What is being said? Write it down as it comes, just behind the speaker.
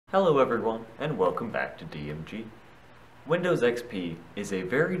Hello everyone, and welcome back to DMG. Windows XP is a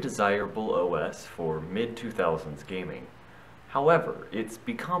very desirable OS for mid-2000s gaming. However, it's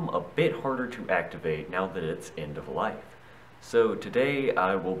become a bit harder to activate now that it's end of life. So today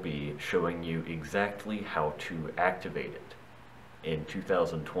I will be showing you exactly how to activate it in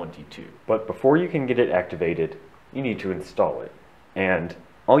 2022. But before you can get it activated, you need to install it. And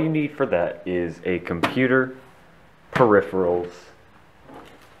all you need for that is a computer, peripherals,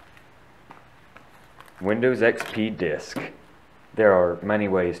 Windows XP disk. There are many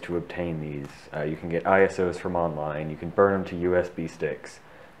ways to obtain these. You can get ISOs from online, you can burn them to USB sticks,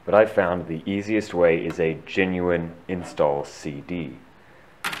 but I found the easiest way is a genuine install CD.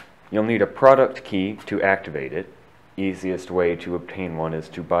 You'll need a product key to activate it. Easiest way to obtain one is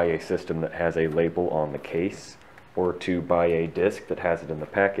to buy a system that has a label on the case, or to buy a disk that has it in the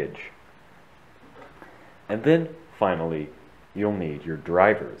package. And then, finally, you'll need your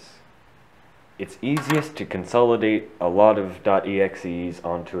drivers. It's easiest to consolidate a lot of .exes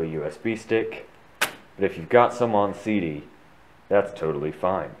onto a USB stick, but if you've got some on CD, that's totally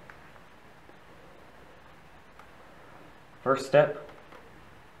fine. First step,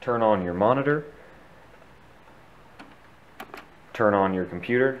 turn on your monitor, turn on your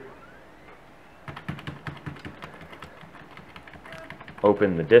computer,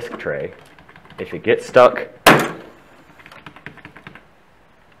 open the disk tray. If it gets stuck,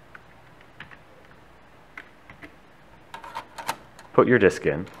 put your disk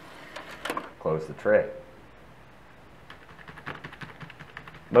in, close the tray.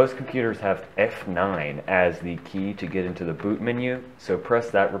 Most computers have F9 as the key to get into the boot menu, so press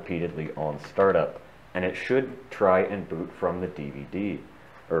that repeatedly on startup, and it should try and boot from the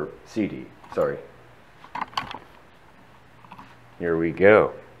CD, sorry. Here we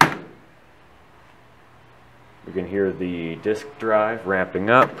go. You can hear the disk drive ramping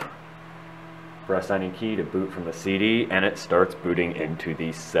up. Press any key to boot from the CD, and it starts booting into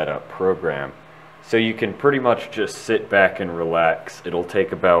the setup program. So you can pretty much just sit back and relax. It'll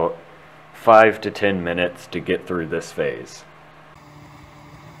take about 5 to 10 minutes to get through this phase.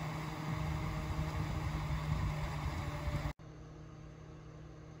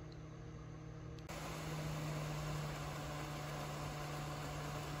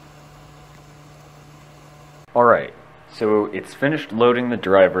 Alright, so it's finished loading the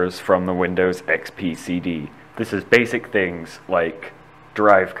drivers from the Windows XP CD. This is basic things like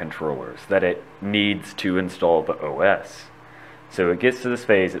drive controllers that it needs to install the OS. So it gets to this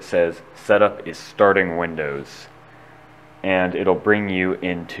phase, it says setup is starting Windows, and it'll bring you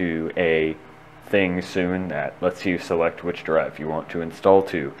into a thing soon that lets you select which drive you want to install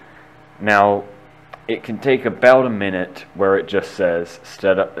to. Now, it can take about a minute where it just says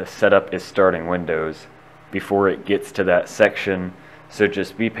setup is starting Windows before it gets to that section, so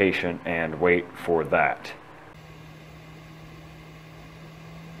just be patient and wait for that.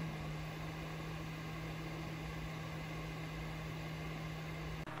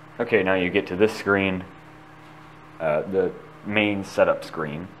 Okay, now you get to this screen, the main setup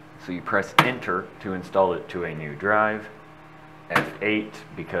screen. So you press enter to install it to a new drive, F8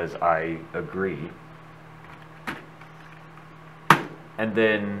 because I agree, and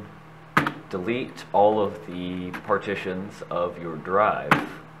then delete all of the partitions of your drive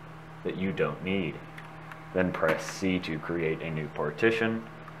that you don't need. Then press C to create a new partition.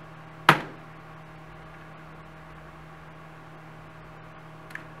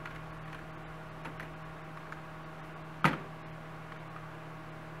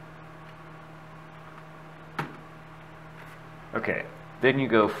 Okay, then you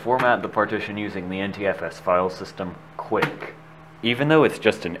go format the partition using the NTFS file system quick. Even though it's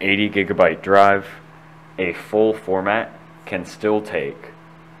just an 80 gigabyte drive, a full format can still take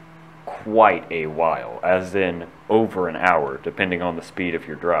quite a while, as in over an hour, depending on the speed of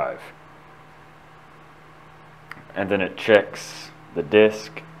your drive. And then it checks the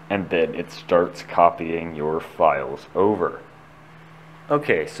disk, and then it starts copying your files over.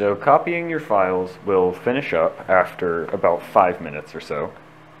 Okay, so copying your files will finish up after about 5 minutes or so.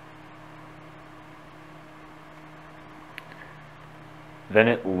 Then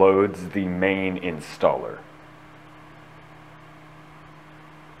it loads the main installer.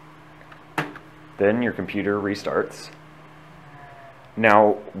 Then your computer restarts.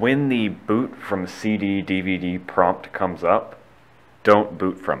 Now, when the boot from CD DVD prompt comes up, don't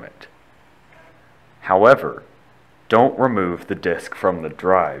boot from it. However, don't remove the disk from the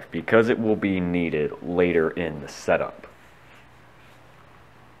drive because it will be needed later in the setup.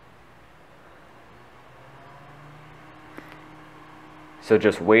 So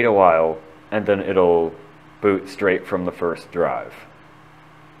just wait a while, and then it'll boot straight from the first drive.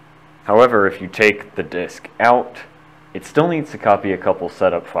 However, if you take the disk out, it still needs to copy a couple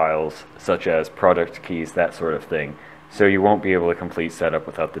setup files, such as product keys, that sort of thing, so you won't be able to complete setup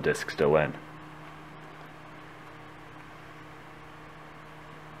without the disk still in.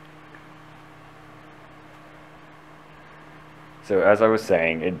 So as I was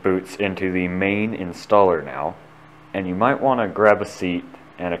saying, it boots into the main installer now, and you might want to grab a seat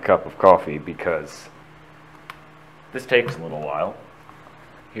and a cup of coffee because this takes a little while.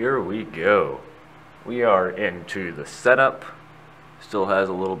 Here we go. We are into the setup. Still has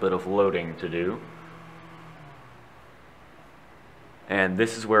a little bit of loading to do. And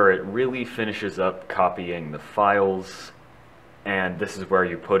this is where it really finishes up copying the files, and this is where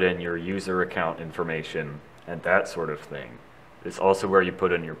you put in your user account information and that sort of thing. It's also where you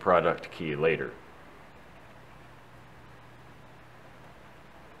put in your product key later.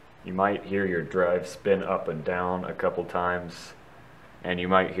 You might hear your drive spin up and down a couple times, and you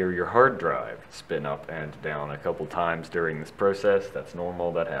might hear your hard drive spin up and down a couple times during this process. That's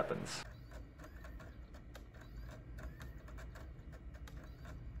normal, that happens.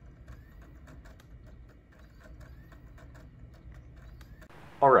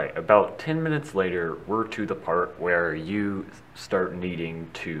 Alright, about 10 minutes later, we're to the part where you start needing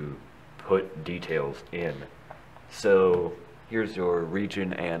to put details in. So here's your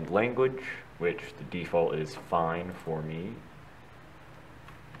region and language, which the default is fine for me.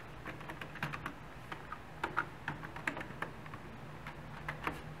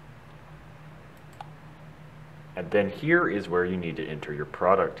 And then here is where you need to enter your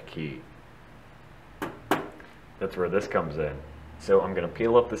product key. That's where this comes in. So I'm going to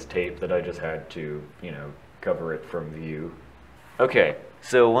peel up this tape that I just had to, cover it from view. Okay,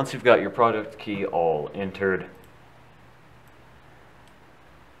 so once you've got your product key all entered,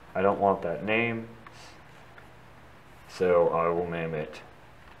 I don't want that name, so I'll name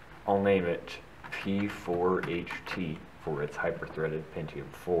it P4HT for its hyper-threaded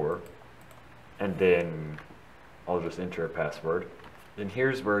Pentium 4, and then I'll just enter a password. Then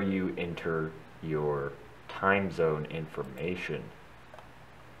here's where you enter your time zone information,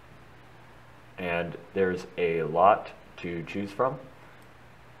 and there's a lot to choose from,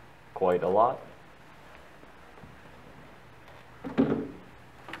 quite a lot.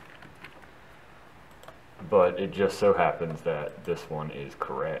 But it just so happens that this one is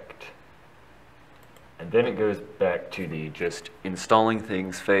correct. And then it goes back to the just installing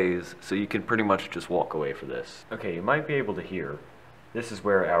things phase, so you can pretty much just walk away for this. Okay, you might be able to hear, this is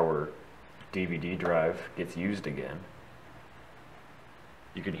where our DVD drive gets used again.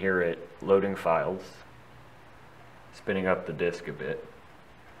 You can hear it loading files, spinning up the disk a bit.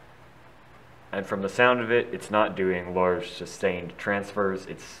 And from the sound of it, it's not doing large sustained transfers,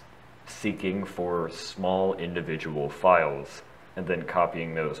 it's seeking for small individual files and then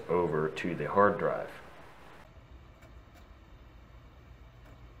copying those over to the hard drive.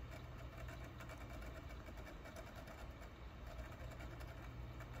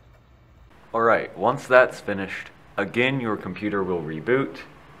 Alright, once that's finished, again your computer will reboot.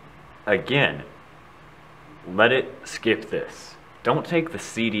 Again, let it skip this. Don't take the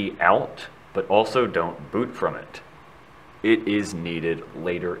CD out, but also don't boot from it. It is needed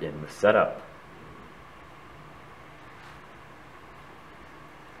later in the setup.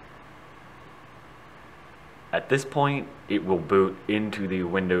 At this point, it will boot into the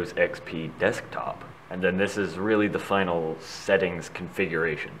Windows XP desktop, and then this is really the final settings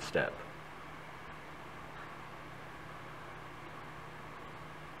configuration step.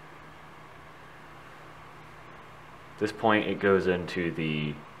 At this point, it goes into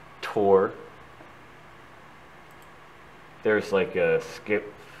the Tor. There's like a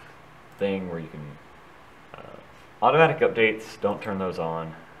skip thing where you can automatic updates, don't turn those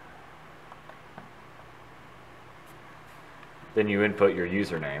on. Then you input your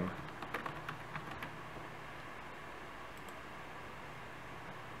username.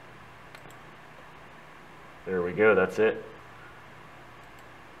 There we go, that's it.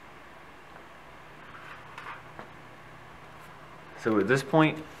 So at this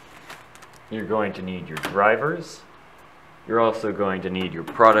point, you're going to need your drivers. You're also going to need your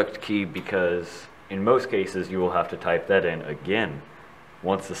product key because in most cases you will have to type that in again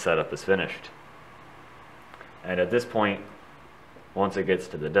once the setup is finished. And at this point, once it gets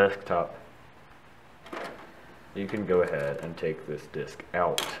to the desktop, you can go ahead and take this disk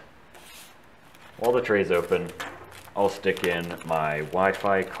out. While the tray's open, I'll stick in my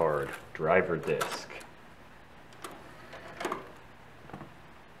Wi-Fi card driver disk.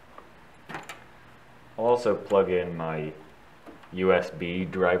 I'll also plug in my USB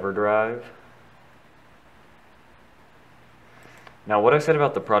driver drive. Now, what I said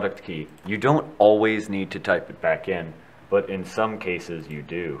about the product key, you don't always need to type it back in, but in some cases you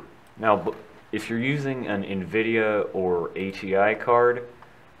do. Now, if you're using an NVIDIA or ATI card,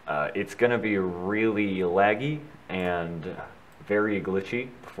 it's going to be really laggy and very glitchy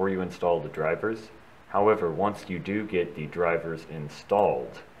before you install the drivers. However, once you do get the drivers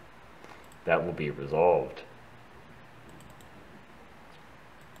installed, that will be resolved.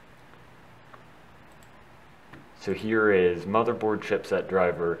 So here is motherboard chipset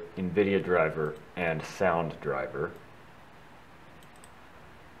driver, NVIDIA driver, and sound driver.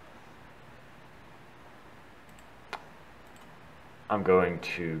 I'm going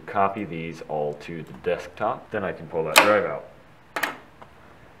to copy these all to the desktop, then I can pull that drive out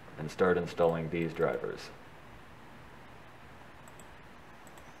and start installing these drivers.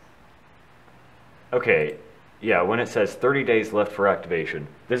 Okay, yeah, when it says 30 days left for activation,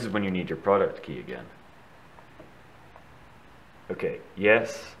 this is when you need your product key again. Okay,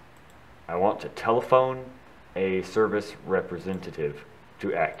 yes, I want to telephone a service representative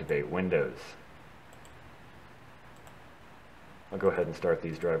to activate Windows. I'll go ahead and start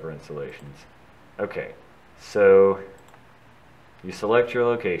these driver installations. Okay, so you select your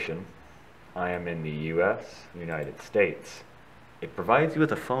location. I am in the US, United States. It provides you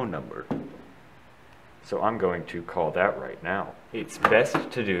with a phone number. So I'm going to call that right now. It's best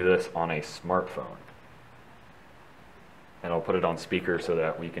to do this on a smartphone. And I'll put it on speaker so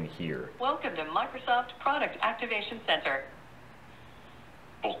that we can hear. Welcome to Microsoft Product Activation Center.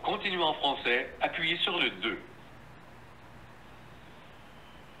 Pour continuer en français, appuyez sur le 2.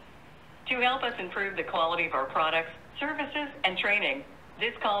 To help us improve the quality of our products, services, and training,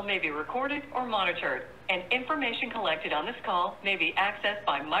 this call may be recorded or monitored, and information collected on this call may be accessed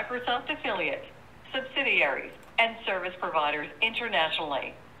by Microsoft affiliates, subsidiaries, and service providers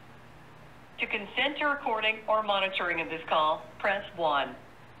internationally. To consent to recording or monitoring of this call, press 1.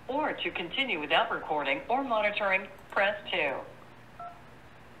 Or to continue without recording or monitoring, press 2.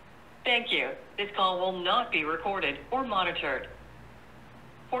 Thank you. This call will not be recorded or monitored.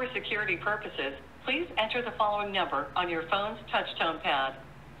 For security purposes, please enter the following number on your phone's touch-tone pad.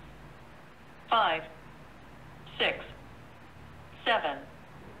 5, 6, 7.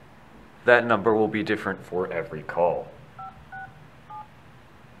 That number will be different for every call.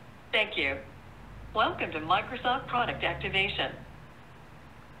 Thank you. Welcome to Microsoft Product Activation.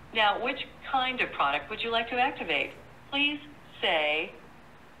 Now, which kind of product would you like to activate? Please say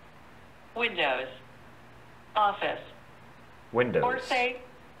Windows, Office, Windows. or say,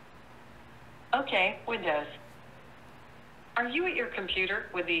 okay, Windows. Are you at your computer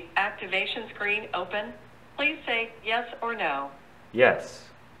with the activation screen open? Please say yes or no. Yes.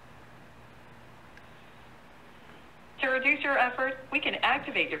 To reduce your effort, we can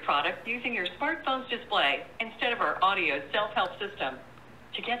activate your product using your smartphone's display instead of our audio self-help system.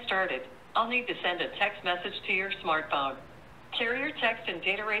 To get started, I'll need to send a text message to your smartphone. Carrier text and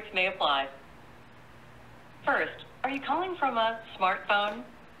data rates may apply. First, are you calling from a smartphone?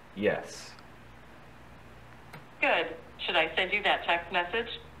 Yes. Good. Should I send you that text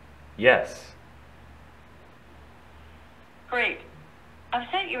message? Yes. Great. I've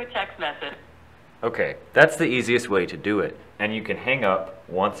sent you a text message. Okay, that's the easiest way to do it, and you can hang up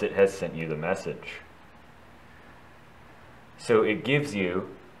once it has sent you the message. So it gives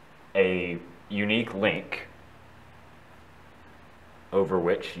you a unique link over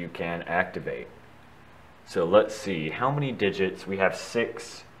which you can activate. So let's see, how many digits? We have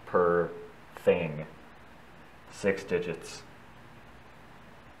 6 per thing. 6 digits.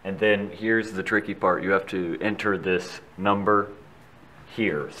 And then here's the tricky part. You have to enter this number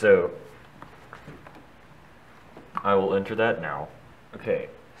here. So I will enter that now. Okay,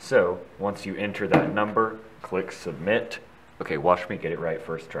 so once you enter that number, click submit. Okay, watch me get it right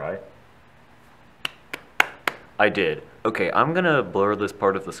first try. I did. Okay, I'm gonna blur this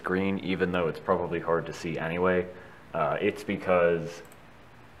part of the screen even though it's probably hard to see anyway. It's because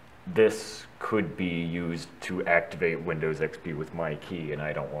this could be used to activate Windows XP with my key and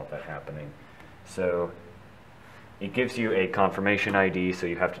I don't want that happening. So it gives you a confirmation ID, so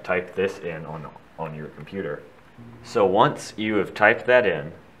you have to type this in on your computer. So once you have typed that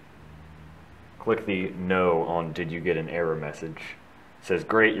in, click the no on did you get an error message. It says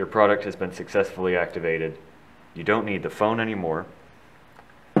great, your product has been successfully activated. You don't need the phone anymore,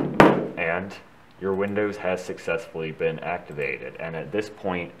 and your Windows has successfully been activated. And at this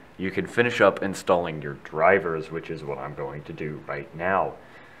point, you can finish up installing your drivers, which is what I'm going to do right now.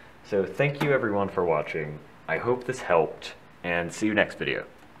 So thank you everyone for watching. I hope this helped, and see you next video.